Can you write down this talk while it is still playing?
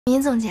闵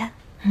总监，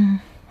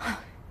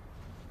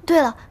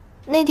对了，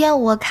那天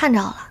我看着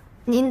了，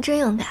您真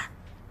勇敢。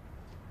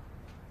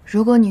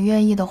如果你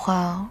愿意的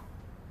话，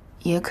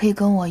也可以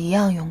跟我一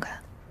样勇敢。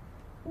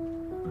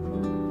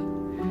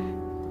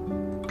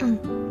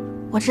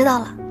我知道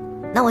了，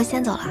那我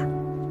先走了。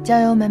加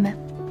油，妹妹。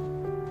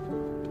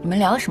你们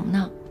聊什么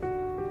呢？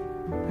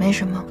没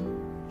什么。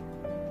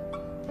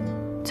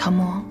曹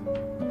沫，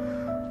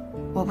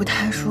我不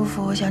太舒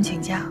服，我想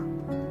请假。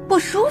不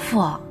舒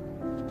服？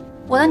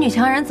我的女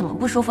强人怎么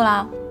不舒服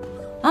了？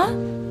啊，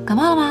感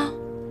冒了吗？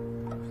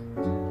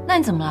那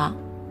你怎么了？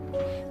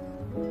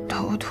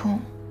头痛。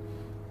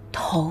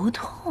头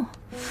痛？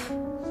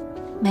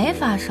没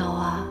发烧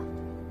啊？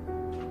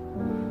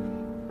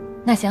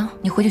那行，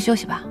你回去休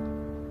息吧。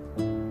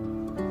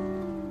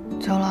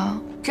走了。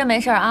真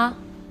没事啊？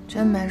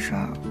真没事，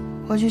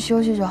回去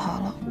休息就好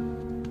了。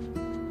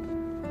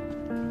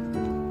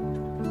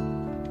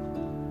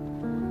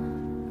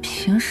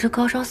平时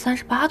高烧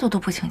38度都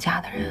不请假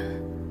的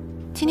人，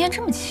今天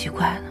这么奇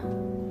怪呢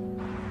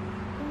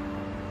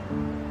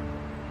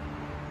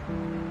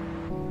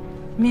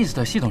？Miss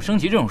的系统升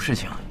级这种事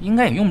情，应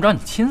该也用不着你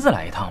亲自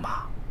来一趟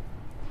吧？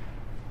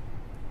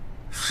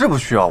是不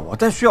需要我，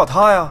但需要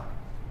他呀。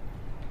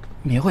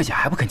闵慧姐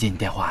还不肯接你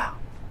电话呀？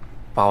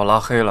把我拉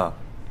黑了。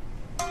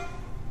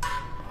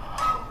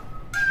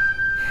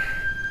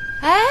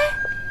哎，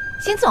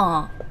辛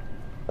总，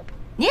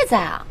你也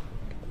在啊？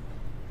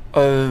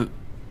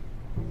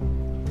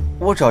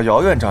我找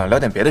姚院长聊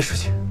点别的事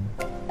情，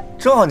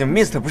正好你们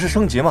Miss 不是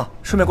升级吗？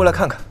顺便过来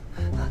看看。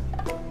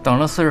等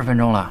了40分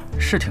钟了，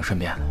是挺顺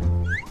便的。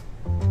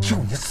就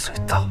你嘴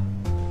大。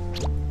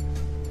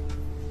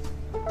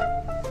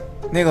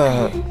那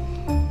个，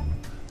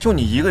就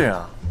你一个人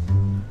啊？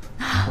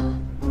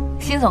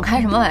辛总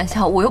开什么玩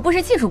笑？我又不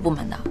是技术部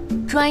门的，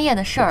专业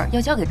的事儿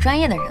要交给专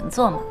业的人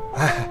做嘛。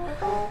哎，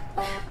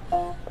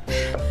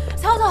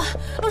曹总，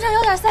路上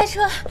有点塞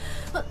车。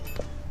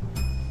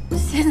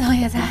辛总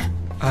也在。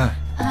哎。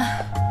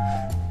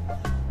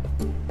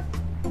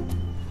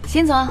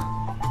辛总。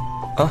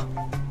啊？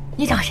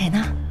你找谁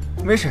呢？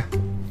没事。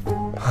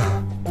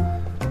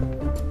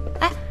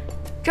哎，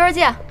周儿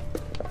姐，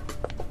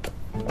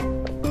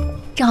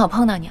正好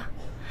碰到你啊。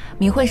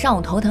闵慧上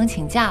午头疼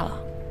请假了，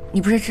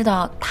你不是知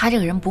道她这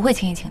个人不会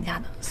轻易请假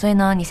的，所以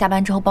呢，你下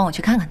班之后帮我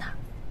去看看她。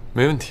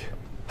没问题。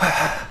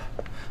哎，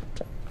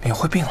闵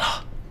慧病了。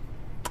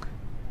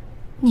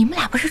你们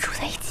俩不是住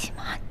在一起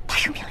吗？她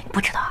生病了，你不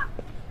知道啊？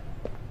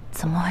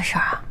怎么回事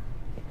啊？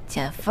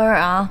减分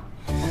啊！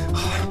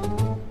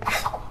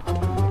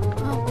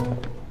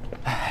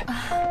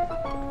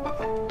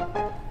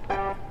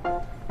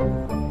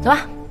走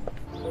吧。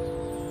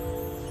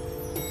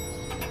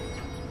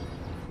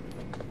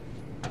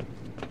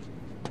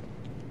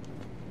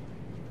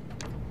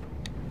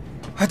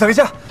哎，等一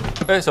下！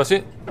哎，小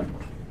心！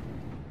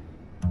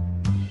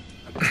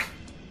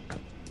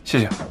谢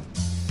谢。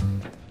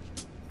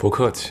不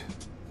客气。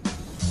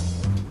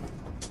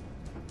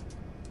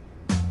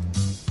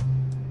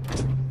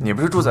你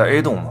不是住在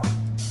A 栋吗？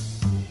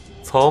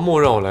曹沫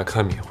让我来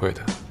看闵慧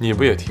的，你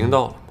不也听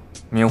到了吗？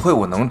闵慧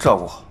我能照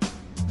顾好，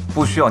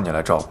不需要你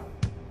来照顾。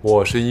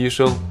我是医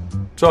生，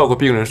照顾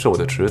病人是我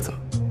的职责，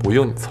不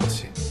用你操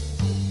心。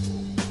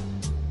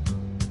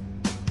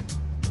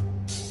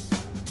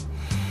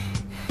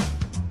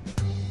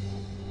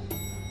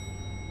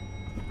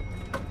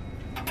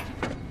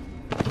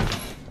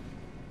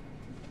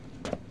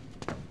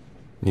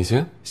你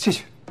先，谢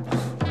谢。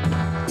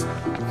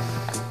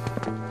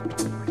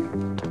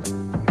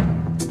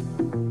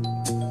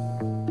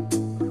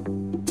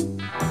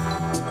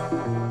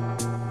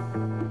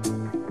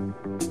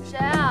谁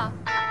啊？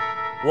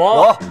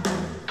我。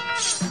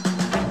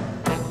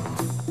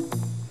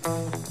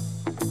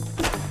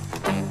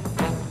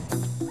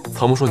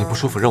曹沫说你不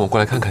舒服，让我过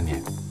来看看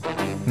你。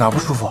哪不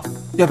舒服？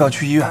要不要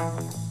去医院？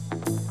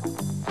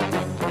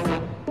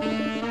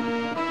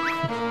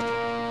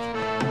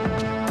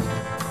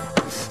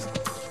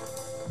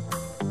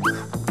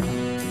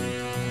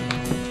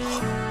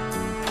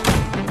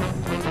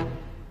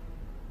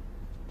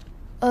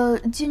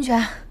进去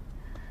啊。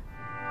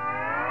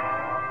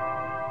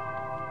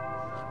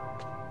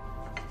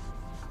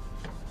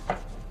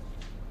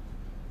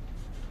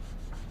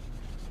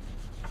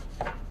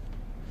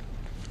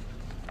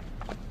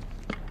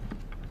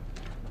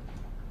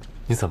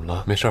你怎么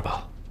了？没事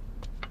吧？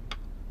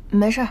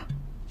没事，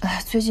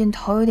哎，最近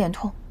头有点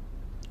痛。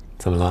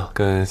怎么了？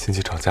跟辛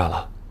琪吵架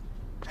了？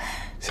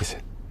谢谢。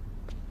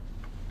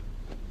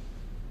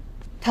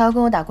他要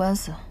跟我打官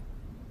司，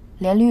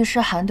连律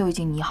师函都已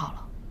经拟好了。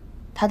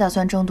他打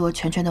算争夺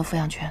全权的抚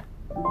养权。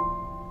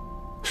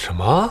什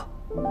么？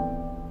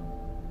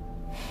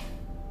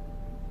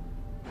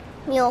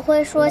闵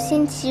慧说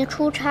辛琪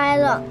出差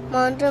了，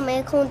忙着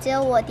没空接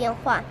我电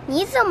话。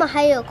你怎么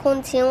还有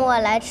空请我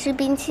来吃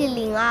冰淇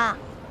淋啊？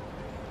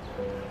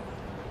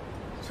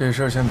这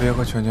事儿先别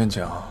和全权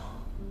讲，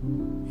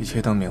一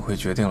切等闵慧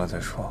决定了再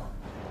说。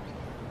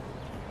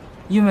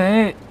因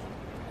为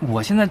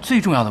我现在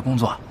最重要的工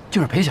作就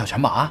是陪小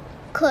全宝啊。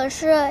可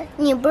是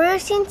你不是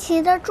辛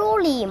奇的助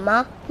理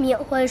吗？敏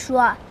慧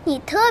说你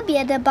特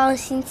别的帮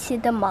辛奇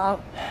的忙，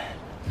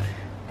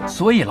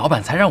所以老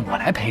板才让我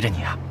来陪着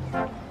你啊，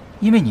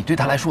因为你对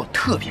他来说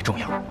特别重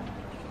要。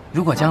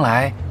如果将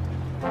来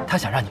他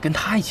想让你跟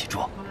他一起住，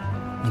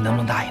你能不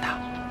能答应他？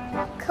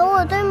可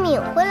我对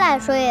敏慧来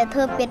说也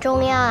特别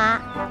重要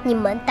啊！你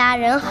们大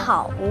人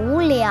好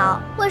无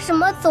聊，为什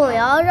么总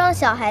要让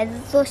小孩子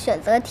做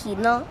选择题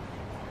呢？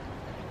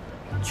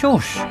就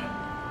是，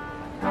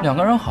两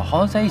个人好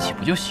好的在一起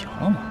不就行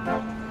了吗？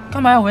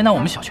干嘛要为难我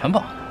们小全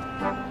宝呢？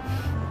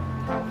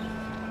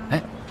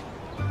哎，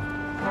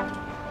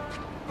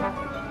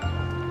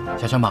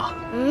小全宝，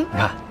你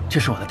看，这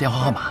是我的电话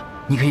号码，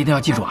你可一定要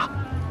记住啊！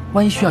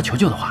万一需要求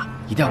救的话，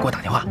一定要给我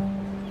打电话。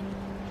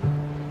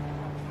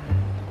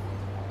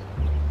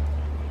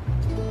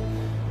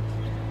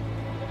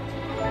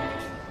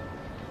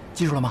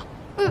记住了吗？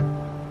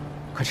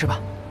快吃吧，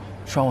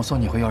吃完我送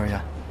你回幼儿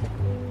园。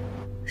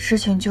事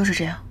情就是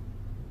这样。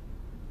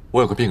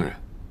我有个病人，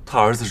他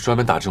儿子是专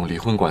门打这种离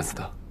婚官司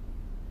的，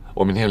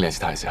我明天联系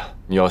他一下。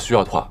你要需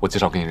要的话，我介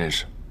绍给你认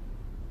识。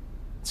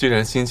既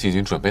然辛奇已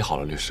经准备好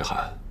了律师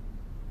函，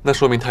那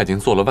说明他已经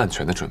做了万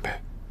全的准备，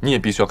你也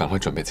必须要赶快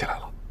准备起来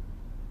了。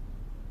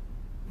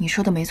你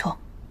说的没错。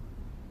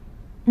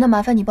那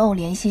麻烦你帮我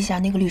联系一下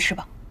那个律师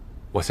吧。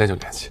我现在就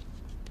联系。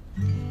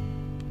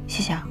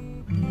谢谢啊。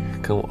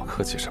跟我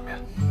客气什么呀？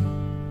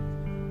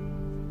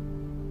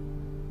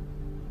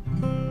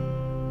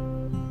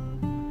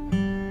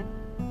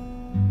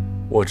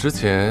我之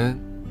前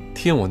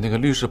听我那个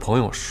律师朋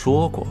友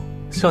说过，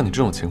像你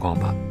这种情况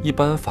吧，一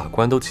般法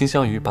官都倾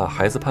向于把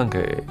孩子判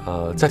给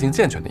家庭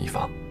健全的一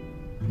方。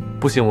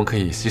不行，我可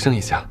以牺牲一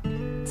下，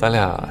咱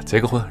俩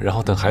结个婚，然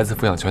后等孩子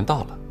抚养权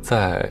到了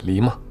再离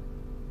嘛。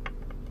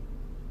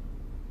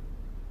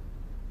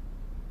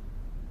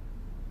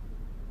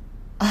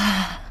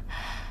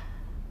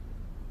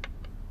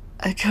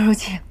周如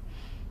清，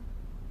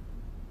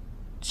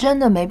真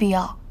的没必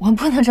要，我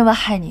不能这么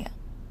害你。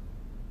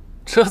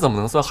这怎么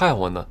能算害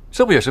我呢？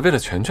这不也是为了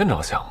全权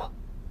着想吗？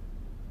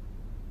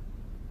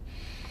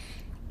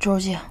周如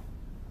清，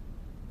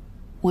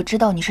我知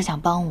道你是想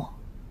帮我，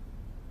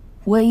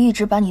我也一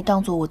直把你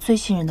当做我最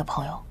信任的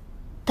朋友，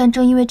但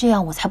正因为这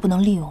样，我才不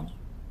能利用你。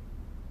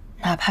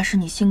哪怕是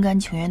你心甘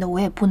情愿的，我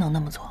也不能那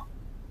么做。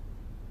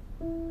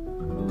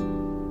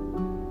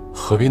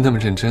何必那么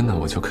认真呢？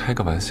我就开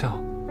个玩笑。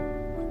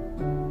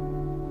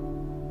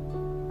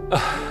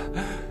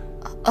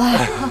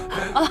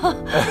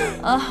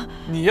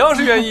你要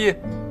是愿意，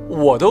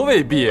我都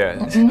未必。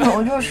那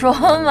我就说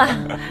嘛。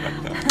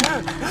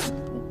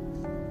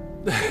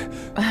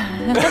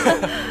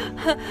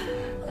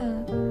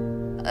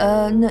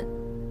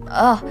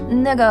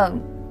那个，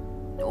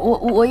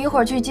我一会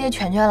儿去接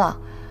全全了。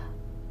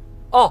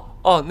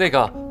那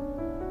个，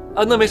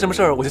那没什么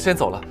事儿，我就先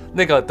走了。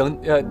那个，等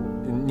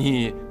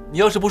你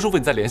要是不舒服，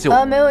你再联系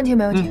我。没问题，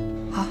没问题。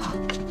好好。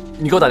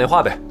你给我打电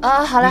话呗。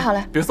好嘞，好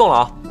嘞。别送了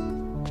啊。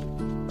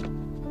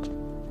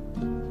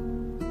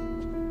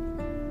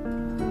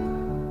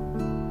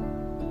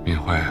敏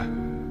慧，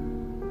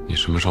你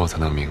什么时候才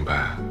能明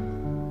白，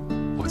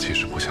我其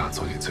实不想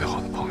做你最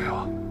好的朋友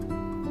啊？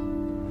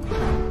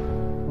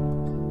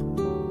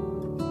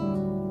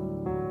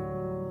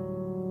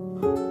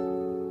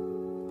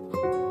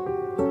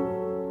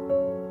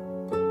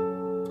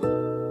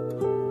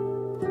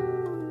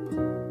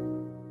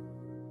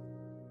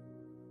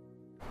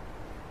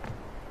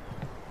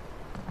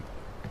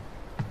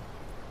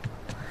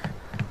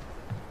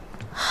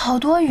好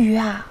多鱼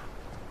啊，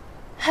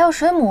还有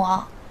水母。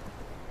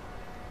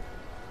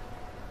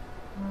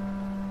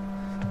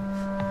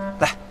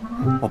来，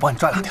我帮你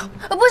抓两条。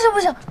不行不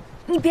行，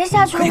你别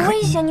下去了，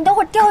危险！你等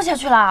会儿掉下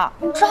去了，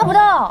你抓不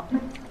到。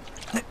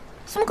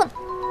怎么可能？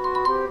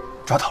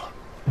抓到了。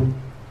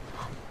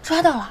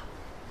抓到了。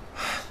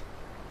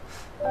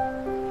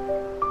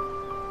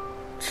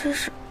这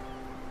是……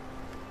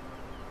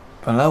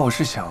本来我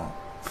是想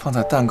放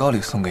在蛋糕里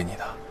送给你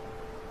的，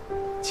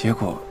结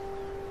果……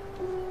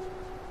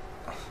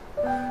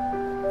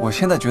我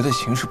现在觉得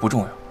形式不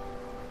重要，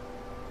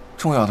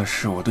重要的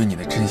是我对你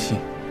的真心。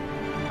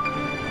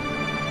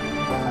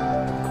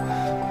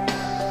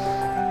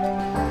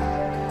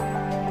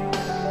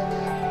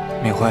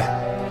敏慧，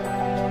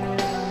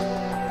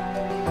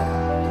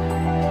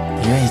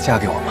你愿意嫁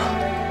给我吗？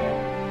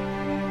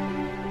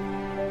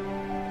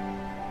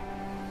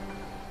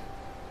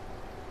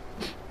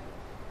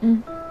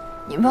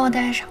你帮我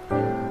戴上。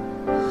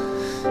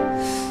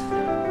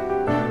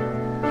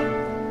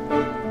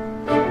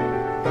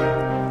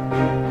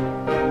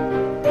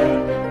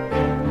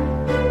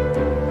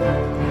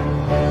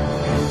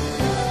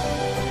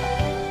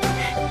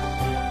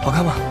好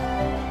看吗？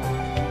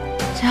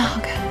真好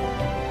看。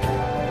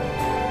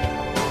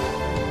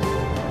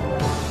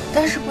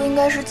但是不应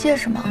该是戒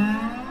指吗？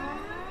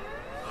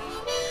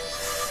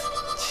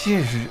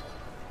戒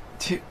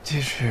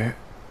指，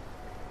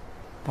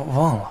我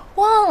忘了。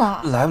忘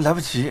了？来不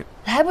及。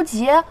来不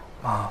及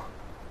啊！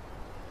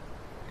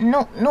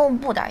那我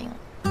不答应。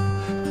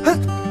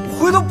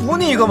回头补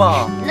你一个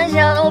嘛。那行，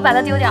那我把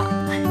它丢掉。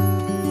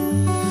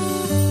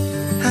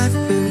I've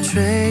been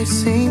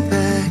tracing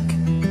back,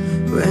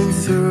 went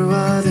through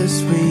all the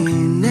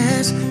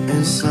sweetness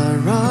and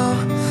sorrow,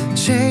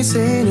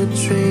 chasing a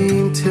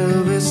dream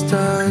till it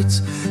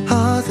starts.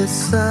 All the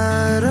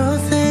subtle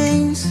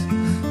things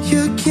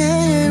you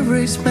can't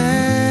erase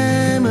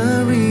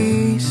memories.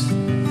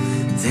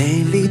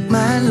 They lead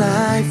my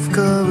life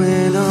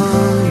going